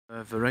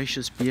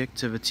Voracious bee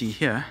activity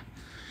here.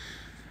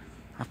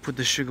 I've put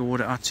the sugar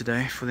water out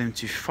today for them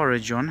to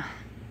forage on.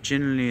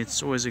 Generally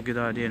it's always a good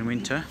idea in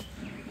winter.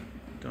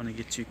 Don't want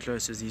to get too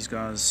close as these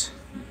guys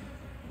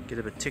get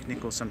a bit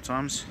technical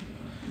sometimes.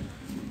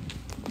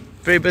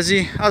 Very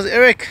busy. How's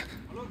Eric?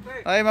 Hello,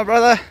 Craig. Hi my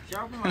brother.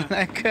 Ciao,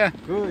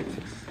 good.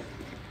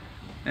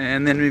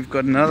 And then we've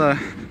got another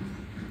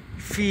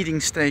feeding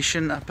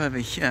station up over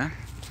here.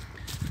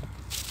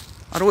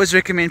 I'd always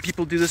recommend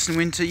people do this in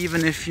winter,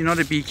 even if you're not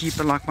a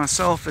beekeeper like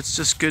myself. It's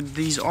just good.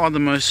 These are the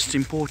most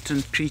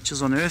important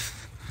creatures on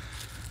earth,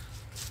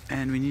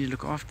 and we need to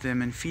look after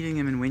them, and feeding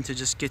them in winter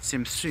just gets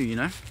them through, you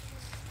know.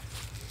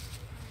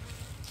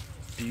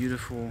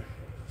 Beautiful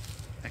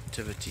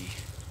activity.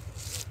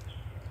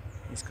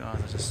 These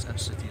guys are just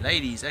absolutely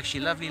ladies,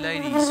 actually lovely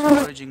ladies,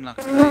 foraging like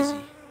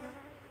crazy.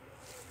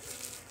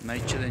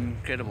 Nature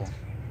incredible.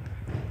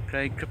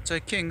 Craig Crypto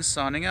King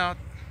signing out.